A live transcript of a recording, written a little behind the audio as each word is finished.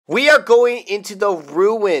We are going into the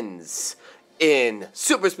ruins in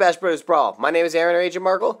Super Smash Bros Brawl. My name is Aaron, or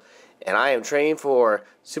ajmarkle, and I am training for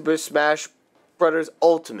Super Smash Bros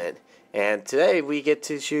Ultimate. And today we get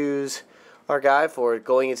to choose our guy for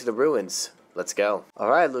going into the ruins. Let's go.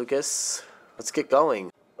 Alright, Lucas. Let's get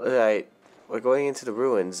going. Alright, we're going into the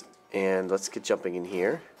ruins, and let's get jumping in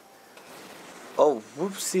here. Oh,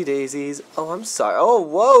 whoopsie daisies. Oh, I'm sorry. Oh,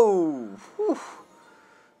 whoa! Whew.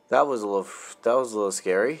 That was a little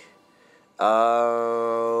scary.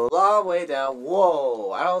 Long way down.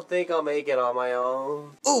 Whoa! I don't think I'll make it on my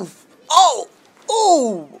own. Oof! Oh!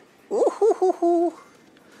 Ooh! Ooh!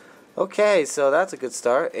 Okay, so that's a good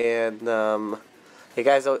start. And hey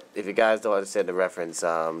guys, if you guys don't understand the reference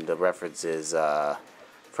is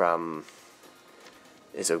from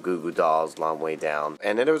it's a Goo Goo Dolls Long Way Down.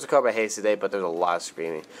 And then there was a couple of haste today, but there's a lot of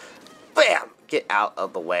screaming. Bam! Get out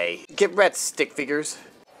of the way. Get red stick figures.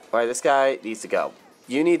 Alright, this guy needs to go.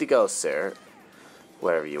 You need to go, sir.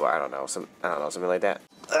 Wherever you are, I don't know, something like that.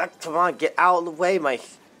 Come on, get out of the way, my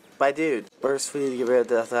dude. First, we need to get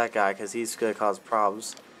rid of that guy because he's gonna cause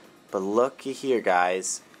problems. But looky here,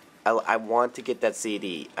 guys. I want to get that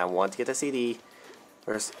CD.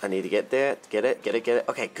 First, I need to get that. Get it.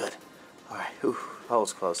 Okay, good. All right. Whew, that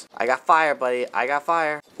was close. I got fire, buddy. I got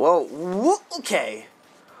fire. Whoa. Okay.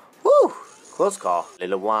 Whew. Close call.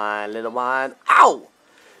 Little wine. Ow!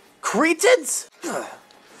 Cretins!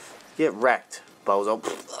 Get wrecked, bozo.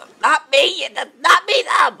 Not me, them!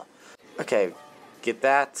 Okay, get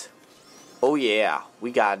that. Oh yeah,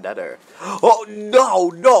 we got another. Oh,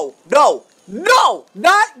 no,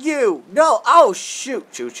 not you! No, oh shoot.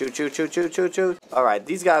 Alright,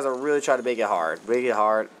 these guys are really trying to make it hard.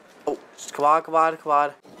 Oh, come on.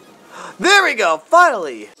 There we go,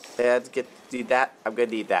 finally! And need that, I'm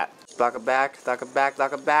gonna need that. Knock him back. Knock him back!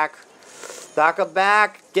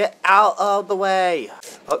 Get out of the way!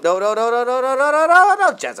 Oh, no,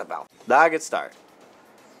 Jezebel. Not a good start.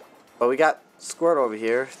 But we got Squirt over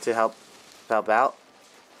here to help out.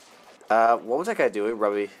 What was that guy doing?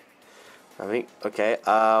 Rubbing. Okay,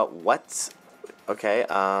 what? Okay,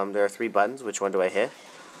 there are 3 buttons. Which one do I hit?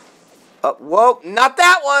 Oh, whoa, not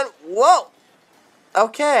that one! Whoa!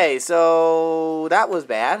 Okay, so that was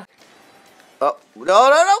bad. Oh,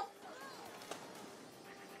 no!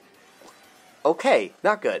 Okay,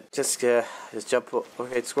 not good. Just jump.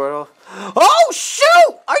 Okay, Squirtle. Oh,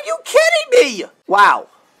 shoot! Are you kidding me? Wow.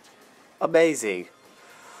 Amazing.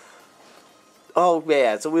 Oh,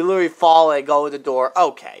 man. So we literally fall and go in the door.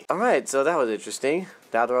 Okay. Alright, so that was interesting.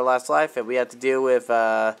 Down to our last life, and we have to deal with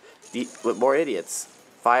more idiots.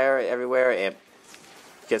 Fire everywhere, and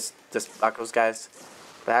just knock those guys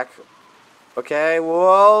back. Okay,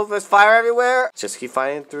 whoa, there's fire everywhere. Just keep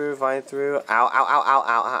fighting through.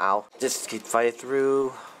 Ow. Just keep fighting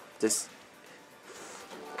through.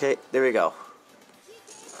 Okay, there we go.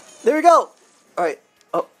 Alright,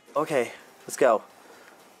 oh, okay, let's go.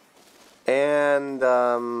 And,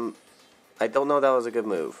 I don't know if that was a good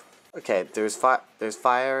move. Okay, there's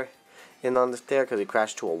fire in on the stair because he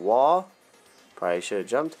crashed to a wall. Probably should have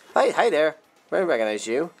jumped. Hi there. I recognize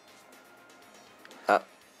you.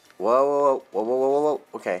 Whoa.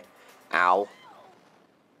 Okay. Ow.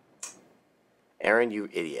 Aaron, you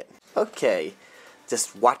idiot. Okay.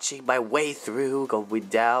 Just watching my way through, going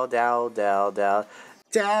down,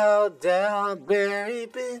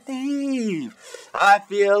 buried beneath. I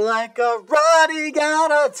feel like I'm running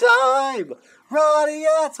out of time.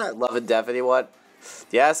 Love and Deaf, anyone?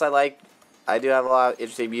 Yes, I do have a lot of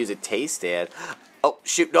interesting music taste, and... Oh,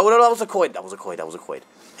 shoot. No, that was a coin.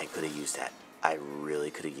 I could have used that. I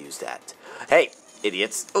really could have used that. Hey,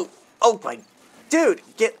 idiots. Oh my, dude,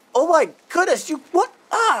 oh my goodness, what?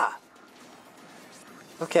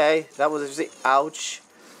 Okay, that was interesting. Ouch.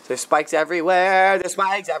 There's spikes everywhere. Okay, there's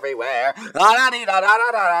spikes everywhere.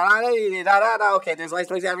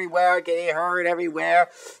 Getting hurt everywhere.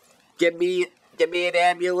 Get me an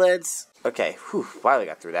ambulance. Okay, whew, finally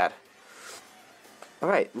got through that.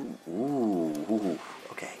 Alright, ooh,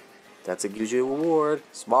 okay. That's a usual reward.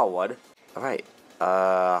 Small one. Alright,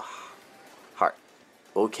 heart.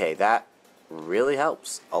 Okay, that really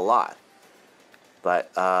helps a lot. But,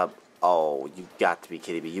 oh, you got to be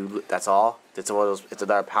kidding me. That's all? It's one of those, it's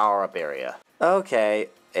another power-up area. Okay,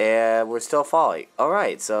 and we're still falling.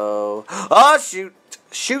 Alright, so... Oh, shoot!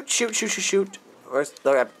 Shoot.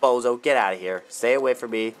 Look at Bozo, get out of here. Stay away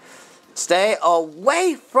from me. Stay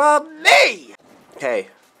away from me! Okay,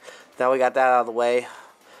 now we got that out of the way.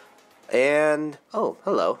 And, oh,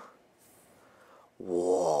 hello.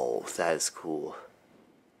 Whoa, that is cool.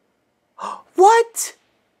 What?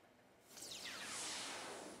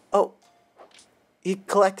 Oh, he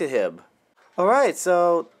collected him. Alright,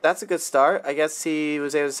 so that's a good start. I guess he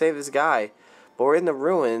was able to save his guy. But we're in the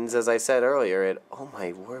ruins, as I said earlier, and oh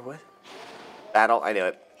my word, what? Battle, I knew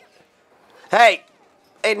it. Hey!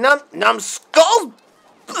 Hey, numbskull!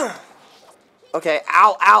 Okay,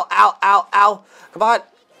 ow, ow, ow, ow, ow. Come on.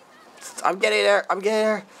 I'm getting there, I'm getting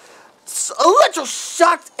there.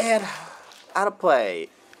 Electroshocked and out of play.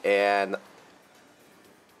 And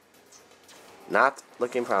not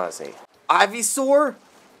looking promising. Ivysaur?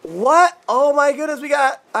 What? Oh my goodness, we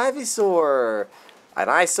got Ivysaur. An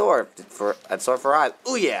eyesore for a sword for eyes.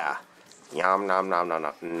 Ooh yeah. Yum nom nom nom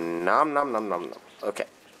nom. Nom nom nom nom nom. Okay.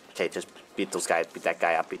 Okay, just beat those guys. Beat that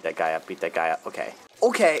guy up. Beat that guy up. Beat that guy up. Okay.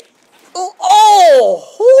 Okay. Oh!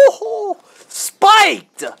 Oh!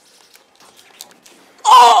 Spiked!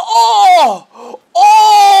 Oh! Oh!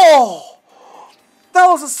 Oh! That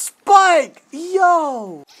was a spike!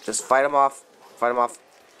 Yo! Just fight him off. Fight him off.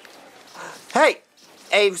 Hey!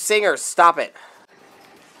 Hey, singer, stop it.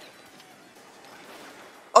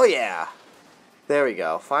 Oh, yeah. There we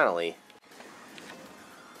go. Finally.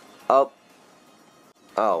 Oh.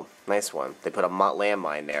 Oh, nice one. They put a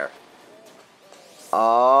landmine there.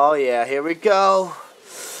 Oh, yeah. Here we go.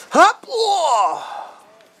 Hup! Oh!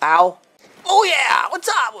 Ow. Oh, yeah. What's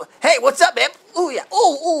up? Hey, what's up, man? Oh, yeah.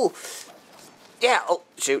 Oh, ooh. Yeah. Oh,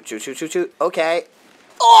 shoot, shoot, shoot, shoot, shoot. Okay.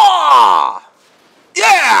 Oh!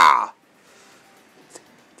 Yeah!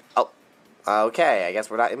 Oh. Okay. I guess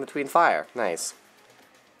we're not in between fire. Nice.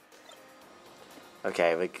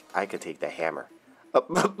 Okay, I could take the hammer. Oh.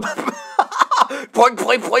 Point,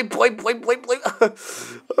 point, point, point, point, point, point.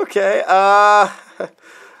 Okay,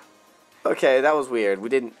 okay, that was weird. We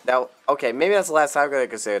didn't, okay, maybe that's the last time I'm going to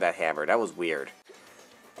consider that hammer. That was weird.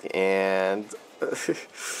 And,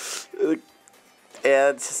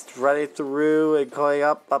 and just running through and going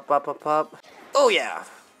up, up, up, up, up. Oh, yeah.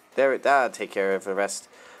 That'll take care of the rest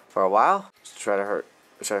for a while. Just try to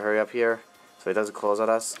hurry up here so it doesn't close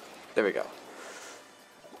on us. There we go.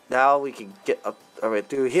 Now we can get up right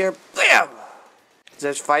through here. Bam!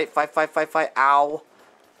 Just fight, fight, fight, fight, fight. Ow.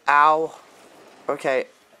 Ow. Okay.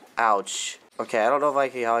 Ouch. Okay, I don't know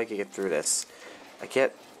if how I can get through this. I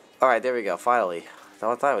can't. Alright, there we go. Finally.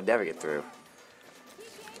 I thought I would never get through.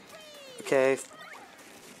 Okay.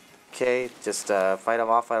 Okay, just fight him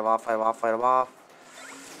off, fight him off, fight him off, fight him off.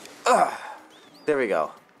 Ugh. There we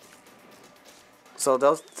go. So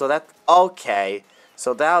that, okay.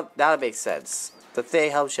 So now it makes sense. The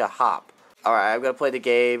thing helps you hop. Alright, I'm gonna play the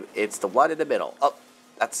game. It's the one in the middle. Oh,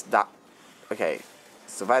 that's not... Okay.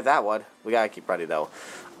 Survive that one. We gotta keep running, though.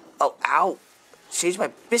 Oh, ow. Change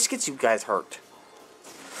my biscuits, you guys hurt.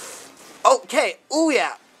 Okay. Ooh,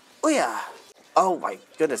 yeah. Ooh, yeah. Oh, my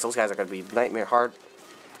goodness. Those guys are gonna be nightmare hard.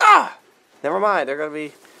 Ah! Never mind. They're gonna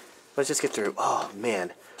be... Let's just get through. Oh,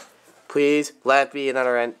 man. Please, let me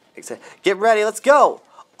another end. Get ready. Let's go.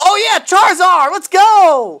 Oh, yeah. Charizard. Let's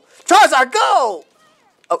go. Charizard, go!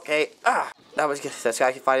 Okay, that was good. This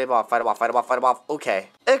guy can fight him off, fight him off, fight him off, fight him off. Okay.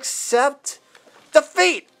 Except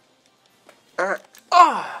defeat! Alright.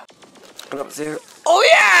 Up there. Oh,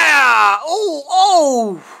 yeah! Oh,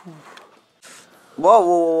 oh! Whoa, whoa,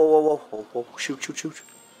 whoa, whoa, whoa, whoa, whoa. Shoot, shoot, shoot.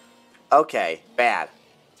 Okay, bad.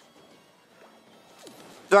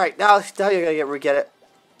 Alright, now you're gonna get it.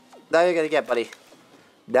 Now you're gonna get it, buddy.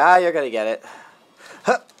 Now you're gonna get it.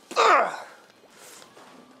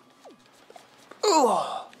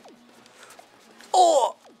 Oh!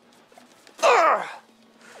 Oh! Oh!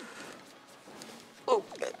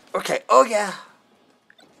 Okay. Oh yeah.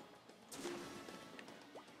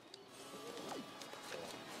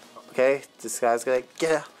 Okay, this guy's gonna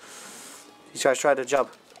get it. He's trying to jump.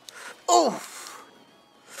 Oh!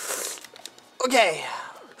 Okay.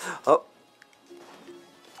 Oh.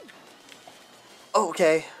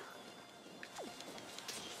 Okay.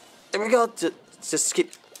 There we go. Just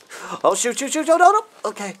keep. Oh, shoot, shoot, shoot. No, no, no.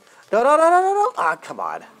 Okay. No, no, no, no, no, no. Ah, come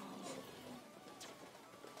on.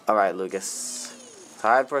 All right, Lucas.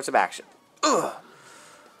 Time for some action. Ugh.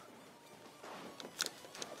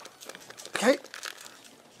 Okay.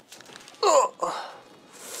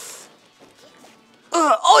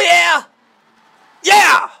 Oh, yeah.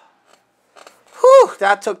 Yeah. Whew,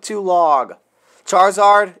 that took too long.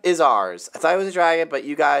 Charizard is ours. I thought it was a dragon, but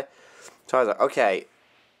you got Charizard. Okay.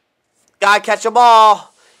 Gotta catch them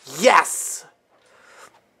all. Yes.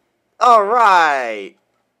 All right.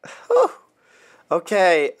 Whew.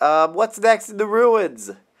 Okay. What's next in the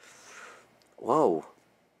ruins? Whoa.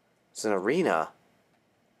 It's an arena.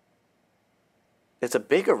 It's a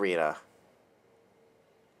big arena.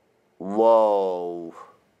 Whoa.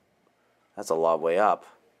 That's a long way up.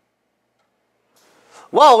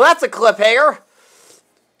 Whoa, that's a cliffhanger.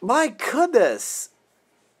 My goodness.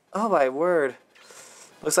 Oh my word.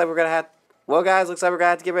 Looks like we're gonna have. Well, guys, looks like we're gonna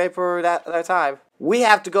have to get ready for that time. We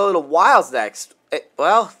have to go to Wilds next.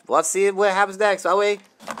 Well, let's see what happens next. I'll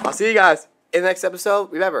see you guys in the next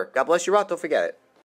episode. Remember, God bless you, rock. Don't forget it.